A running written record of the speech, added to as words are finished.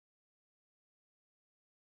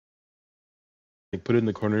Like, put it in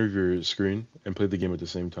the corner of your screen and play the game at the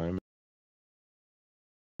same time.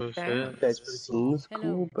 Oh Okay. shit. That seems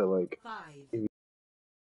cool, but like,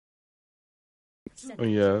 Oh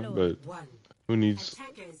yeah, but who needs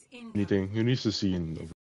anything? Who needs to see in?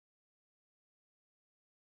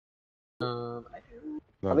 I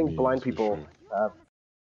think blind people have.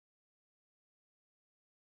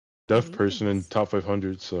 Deaf person in top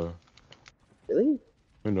 500, so Really?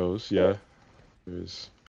 who knows? Yeah, there's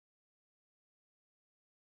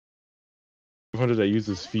 500 that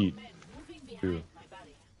uses feet too.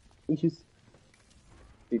 He's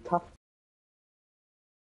the top.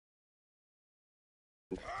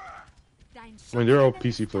 I mean, they're all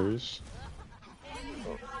PC players.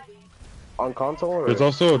 On console, or? There's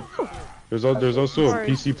also a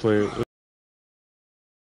PC player.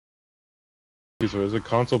 So there's a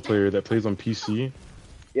console player that plays on PC.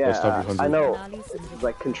 Yeah, top 100. I know. It's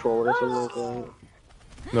like controller or something like that.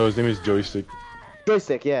 No, his name is Joystick.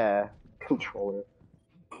 Joystick, yeah. Controller.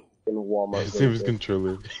 In Walmart. His name is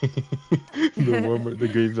Controller. the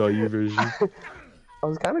great value version. I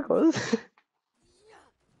was kind of close.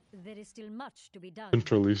 There is still much to be done.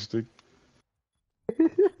 Controller stick.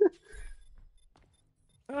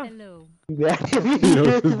 Hello. Yeah. You know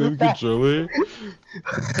his name, Controller.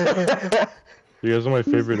 You guys are my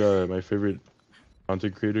favorite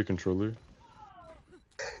content creator, Controller.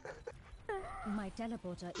 My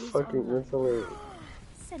teleporter is Fucking online. instantly.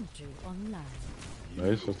 Sentry online.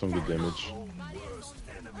 Nice, that's some good damage.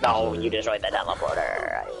 No, you destroyed the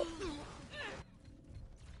teleporter.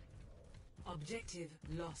 Objective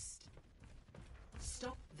lost.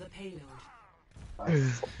 Stop the payload.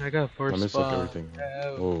 I got first I missed like everything.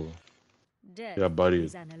 Oh. Yeah, buddy.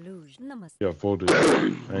 Yeah, folded.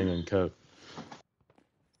 Hang on, cat.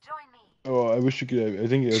 Oh, I wish you could. I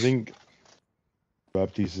think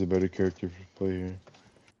Baptiste is a better character to play here.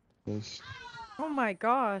 Yes. Oh my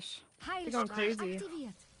gosh. You're going crazy.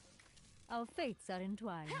 Our fates are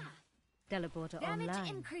entwined. Teleporter online.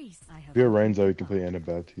 Increase. If you're Ryan's out, you can play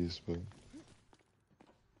Anabaptiste, but.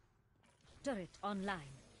 Turret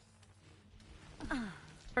online.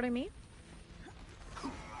 Pardon me?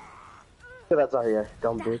 Yeah, that's all here,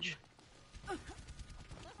 dumb bitch.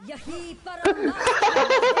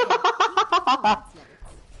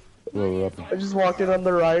 I just walked in on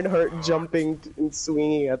the Reinhardt jumping and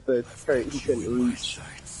swinging at the turret he couldn't reach.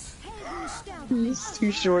 He's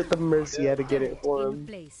too short, the Mercy had to get it for him.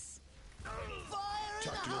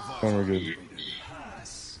 Oh, we're good.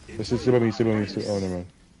 Let's just sit by me, Oh, never mind.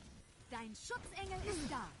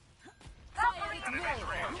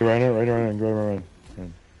 Okay, Ryan, go Ryan.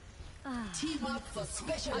 Team up for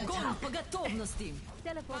special attack. Am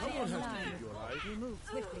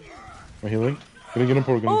I healing? Get him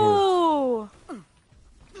forward, Oh!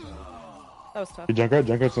 That was tough. Hey, Junkrat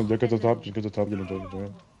to the top, get him,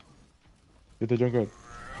 Junkrat. Get the Junkrat.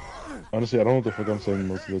 Honestly, I don't know what the fuck I'm saying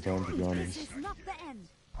most of the time, to be honest.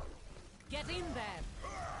 Get in there.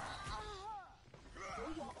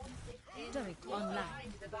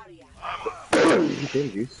 Online.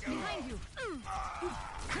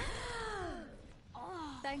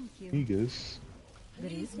 Thank you. Vegas. I'm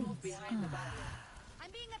being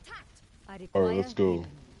attacked. Alright, let's go.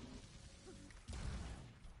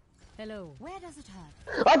 Hello. Where does it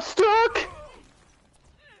hurt? I'm stuck!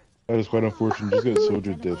 That is quite unfortunate. Just got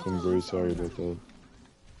soldier death. I'm very sorry about that.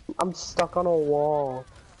 I'm stuck on a wall.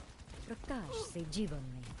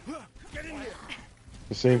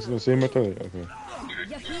 The same mentality. Okay.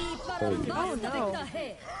 Oh no.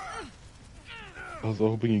 I was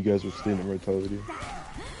hoping you guys would stay in immortality.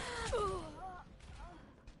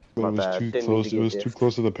 But it was too close. It was too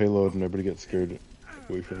close to the payload, and everybody got scared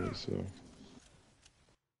away from it. So.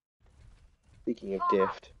 Speaking of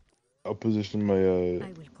Dift. I'll position my.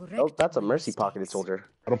 Oh, that's a Mercy pocketed soldier.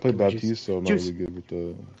 I don't play Baptiste, so I'm not really good with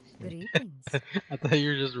the. I thought you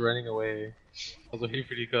were just running away. I was waiting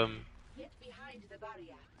for you to come.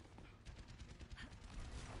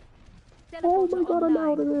 Oh my god, I'm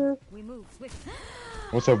out of there.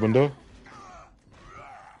 What's that window?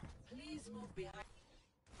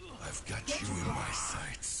 I've got you in my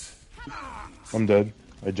sights. I'm dead.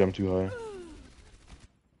 I jumped too high.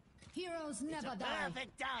 Heroes never die.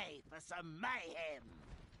 Perfect day for some mayhem.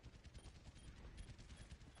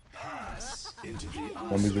 Pass into the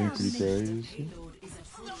I'm doing pretty crazy.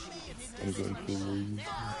 I'm going crazy.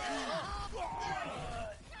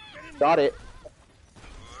 Got it.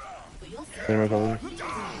 Hey, my color.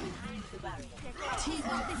 Team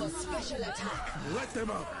up for special attack. let them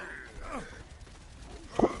up.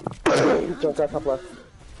 Jump that top left.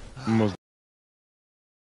 Almost.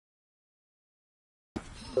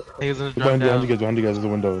 He's gonna drop Behind down. you guys, behind you guys, there's a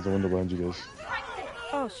window behind you guys.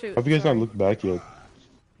 Oh shoot. Have you guys not sorry. looked back yet?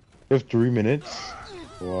 You have 3 minutes?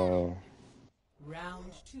 Wow. Round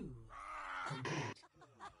 2. Complete.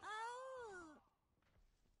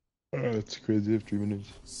 That's crazy. You have 3 minutes.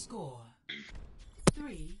 Score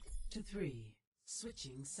 3-3.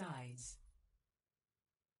 Switching sides.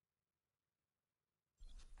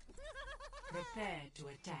 Prepare to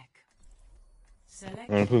attack.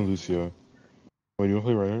 Select. I'm playing Lucio. Wait, you wanna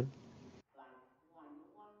play Reinhardt?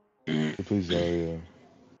 He plays Zarya.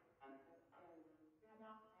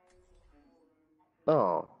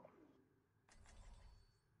 Oh.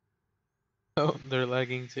 Oh, they're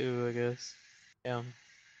lagging too, I guess. Yeah.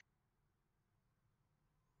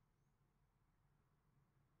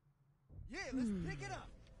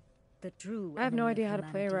 The true I have no enemy idea of how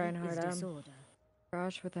to play humanity Reinhardt. is I'm disorder.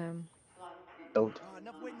 trash with him. Don't.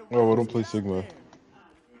 Oh, I don't play Sigma.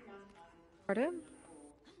 Pardon?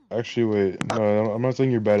 Actually, wait. No, I'm not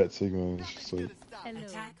saying you're bad at Sigma. It's just like...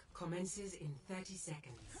 Attack commences in 30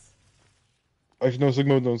 seconds. Actually, no,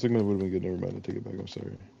 Sigma would have been good. Never mind. I take it back. I'm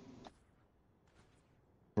sorry.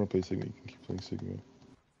 I don't play Sigma. You can keep playing Sigma.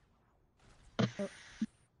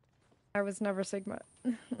 I was never Sigma.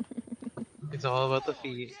 It's all about the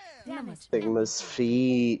feet. Sigma's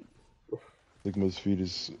feet. Sigma's feet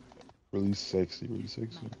is really sexy. Really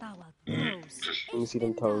sexy. Let me see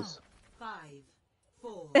them toes. 5,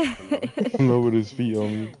 4, know what his feet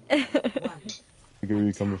on me. 1. I get where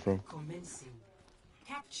you're coming from. Commencing.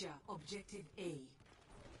 Capture objective A.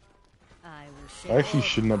 I actually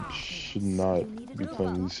should not be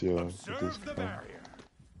playing Lucio at this point.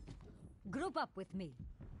 Group up with me.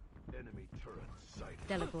 Enemy turret sighted.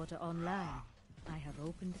 Teleporter online. I have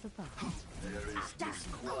opened the path. There is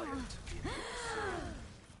disquiet in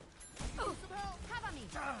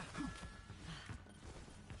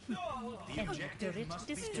Enemy turret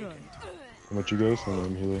destroyed. How much you guys?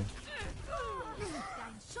 I'm healing.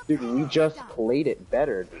 Dude, we just played it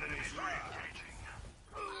better.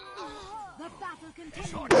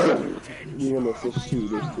 You almost there's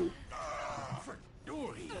two.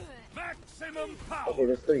 maximum power. Okay,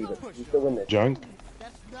 there's three, but you still win this. Junk?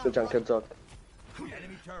 The junk heads up.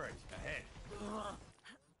 Enemy turret ahead.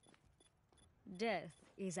 Death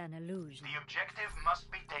is an illusion. The objective must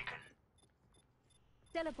be taken.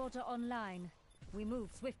 Teleporter online. We move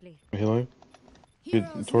swiftly. I'm healing. Dude,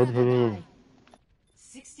 Torb,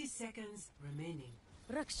 60 seconds remaining.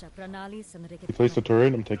 Raksha Pranali Sanrikit. he placed the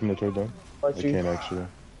turret. I'm taking the turret down. I Watch you. can't actually.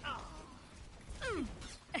 I'm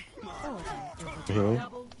healing.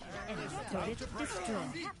 Enemy turret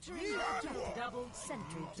destroyed. Double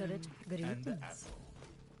Sentry turret greetings.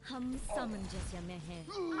 Hum samanjasya mein hai.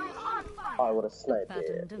 Oh, I would have sniped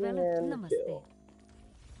Pattern it. developed. And Namaste. kill.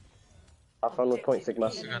 Have fun with point,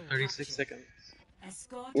 Sigma. We got 36 seconds.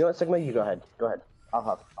 escort. You know what, Sigma? You go ahead. Go ahead. I'll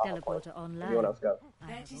have point. Teleporter online. Everyone else go.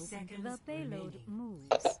 I have 30 opened seconds the payload remaining.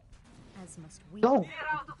 moves. As must we. Go!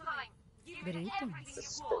 Greetings.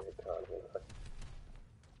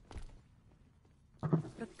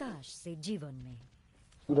 Prakash se jeevan mein.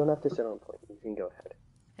 You don't have to sit on point. You can go ahead.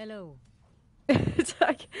 Hello. It's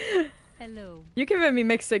like Hello. you giving me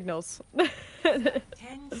mixed signals. 10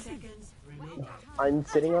 seconds remaining. I'm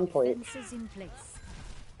sitting on point. Fences in place.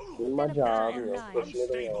 Doing my job. You know, Online. pushing it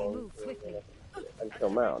We along. move swiftly. Until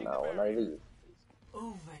now when I leave. I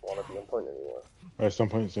don't want to be Overtime. on point anymore. Alright, some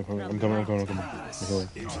point. I'm coming. I'm coming. I'm coming. I'm healing.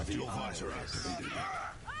 Interview visor activated.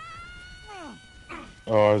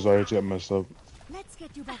 Oh, Zarya just got messed up. Let's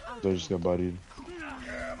get you back out. Zarya just got bodied.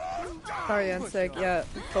 Sorry, I'm sick. Yeah,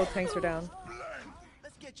 both tanks are down.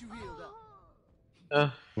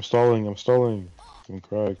 I'm stalling. I'm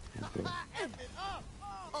cracked. Okay.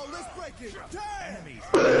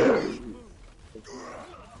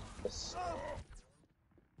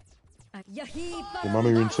 Yahi Hey, mommy,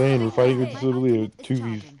 you're insane. We're fighting with literally a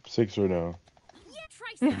 2v6 right now.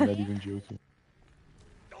 I'm not even joking.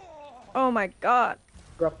 Oh my god.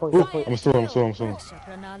 Grab point, Ooh, grab point. I'm still. Raksha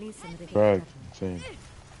Pranali Sanrikit. Cracked. Insane.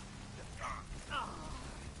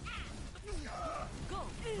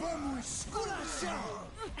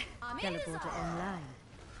 Teleporter online.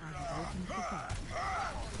 I have opened the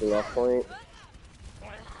path. We're off point.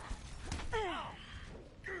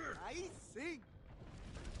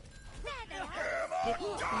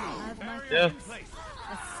 Have my Yeah. thanks.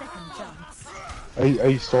 A second chance.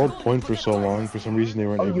 I stalled point for so long. For some reason, they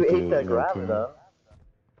weren't Oh, able you to. ate that know, grab kill me. though.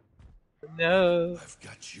 No. I've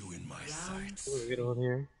got you in my sights. What do we get on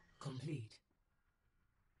here? Complete.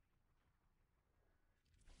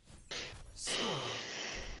 Score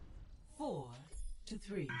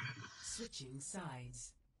 4-3. Switching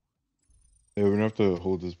sides. Yeah, we're gonna have to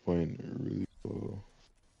hold this point really low.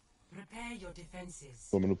 Prepare Prepare your defenses.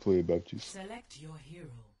 So I'm gonna play Baptiste. Select your hero.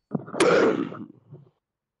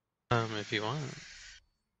 If you want.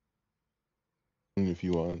 If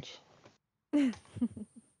you want. What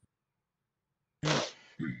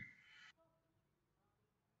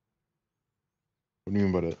do you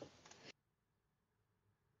mean by that?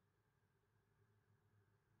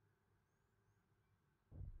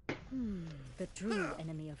 The true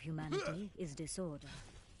enemy of humanity is disorder.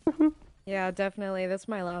 Yeah, definitely. That's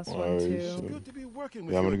my last one Alright, too. so Good to be working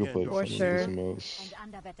with yeah, I'm you gonna go again, play. For I'm gonna sure. do something else. And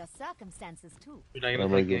under better circumstances too. You're not I gonna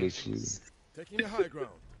play might go to gangsters. sleep. Taking the high ground.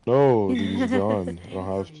 No, he's gone. I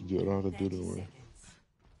don't have to do. I don't have to do it anymore.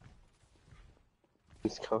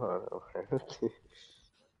 He's gone.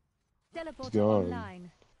 Teleporter gone.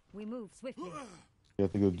 online. We move swiftly. You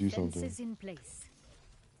have to go do something. Fences in place.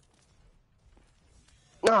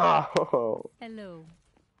 No. Hello.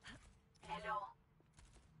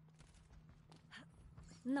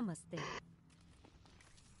 Namaste.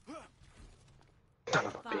 Son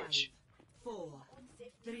of a bitch. 4,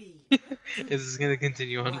 3. Is this gonna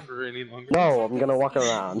continue on for any longer? No, I'm gonna walk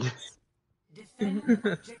around. Defend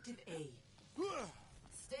objective A.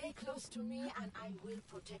 Stay close to me and I will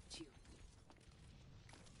protect you.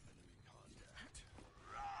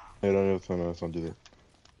 Hey, don't have time. Let's not do that.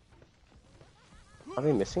 Are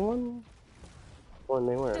they missing one? One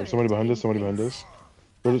they were. There's somebody behind us. Somebody behind us.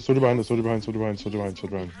 Soldier behind us. Soldier behind. Soldier behind. Soldier behind.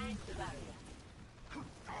 Soldier behind.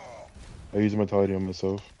 I use mentality on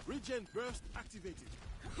myself. Regen burst activated.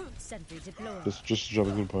 Sentry deployed. Just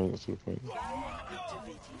jumping to the point. That's the point.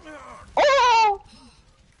 Oh!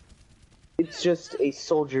 It's just a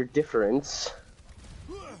soldier difference.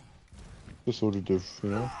 The soldier diff, you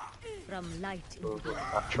know. From light into A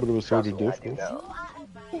bit of a soldier diff. I do know.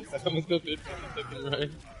 Someone's gonna be fucking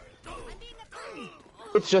right.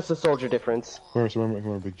 It's just a soldier difference. Come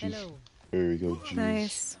here, big juice. Hello. There we go, juice.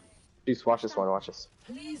 Nice. Just watch this one, watch this.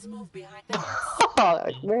 Please move behind the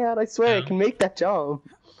Man, I swear I can make that jump.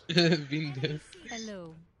 Being diff.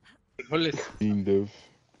 Hello. Bullet. Bean diff.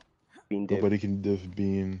 Bean dip. Nobody can diff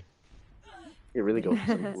bean. You really go for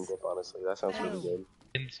some bean dip, honestly. That sounds really good.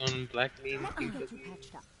 And some black beans, pink beans,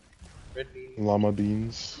 Patched up. red beans. Llama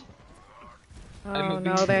beans. Oh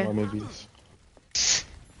no, they. Llama beans.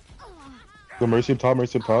 The Mercy up top,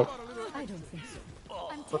 Mercy up top. I don't think so.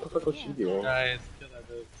 What the fuck was she doing? Guys, kill that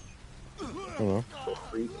bitch. I don't know.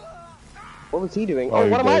 Freak. What was he doing? Oh, Oh,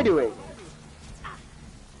 he's what am I dead. doing?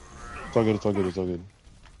 It's all good, it's all good, it's all good.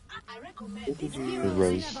 Did you, Good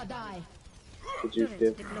race. did you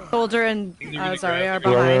dip? Soldier and sorry are Run,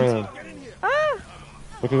 behind. run, run. Ah!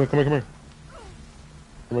 Look, come here.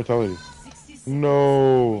 Immortality.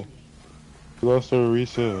 No. We lost our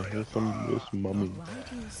Risa. It's mummy. Why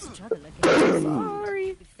do you struggle against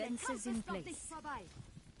Sorry. fences in place?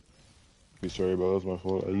 Be sorry about that, was my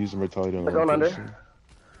fault. I used immortality on the We're going wrong under. person.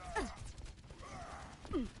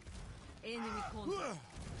 Enemy contact.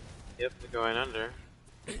 Yep, they're going under.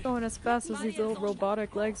 Going as fast as these little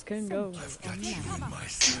robotic legs can go.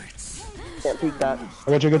 Can't peek that.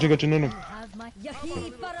 I got you, no. Have my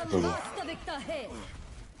Yahi Paramostaviktahe.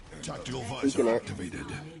 Tactical Peeking visor it. activated.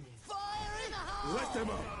 Let them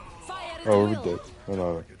out. Oh, we're dead. Oh,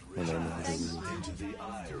 no. Into the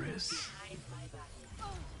iris.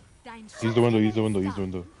 Use the window.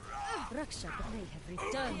 Raksha, but they have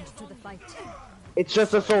returned to the fight. It's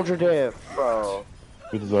just a soldier diff, bro.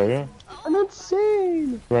 With Zarya? I'm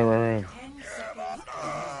insane. Run.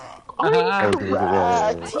 Oh, Team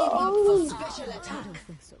up for special I attack. don't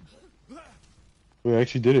think so. We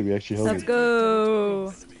actually did it. We actually held Let's it.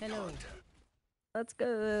 go. Hello. Let's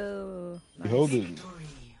go. We held it.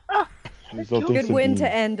 These all Good things win bean.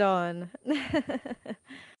 to end on.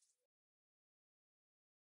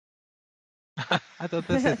 I thought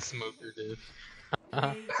this said smoker diff.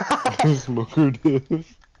 Smoker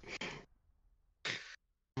diff.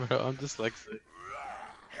 Bro, I'm dyslexic.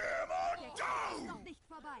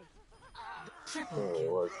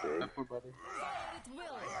 it was big. Poor buddy.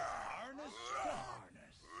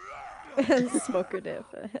 Smoker diff.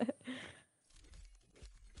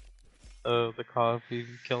 Oh, the coffee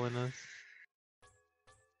killing us.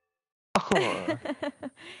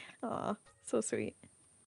 Aw, so sweet.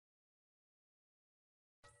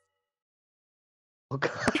 Oh,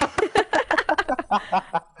 God.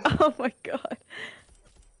 Oh my god.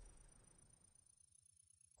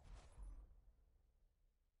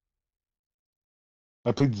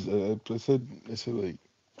 I said like.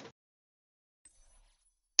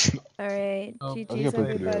 Alright, Oh, I think I GG's played pretty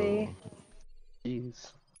everybody. well.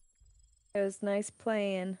 Jeez. It was nice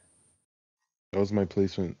playing. That was my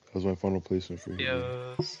placement. That was my final placement for you.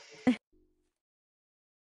 Yes.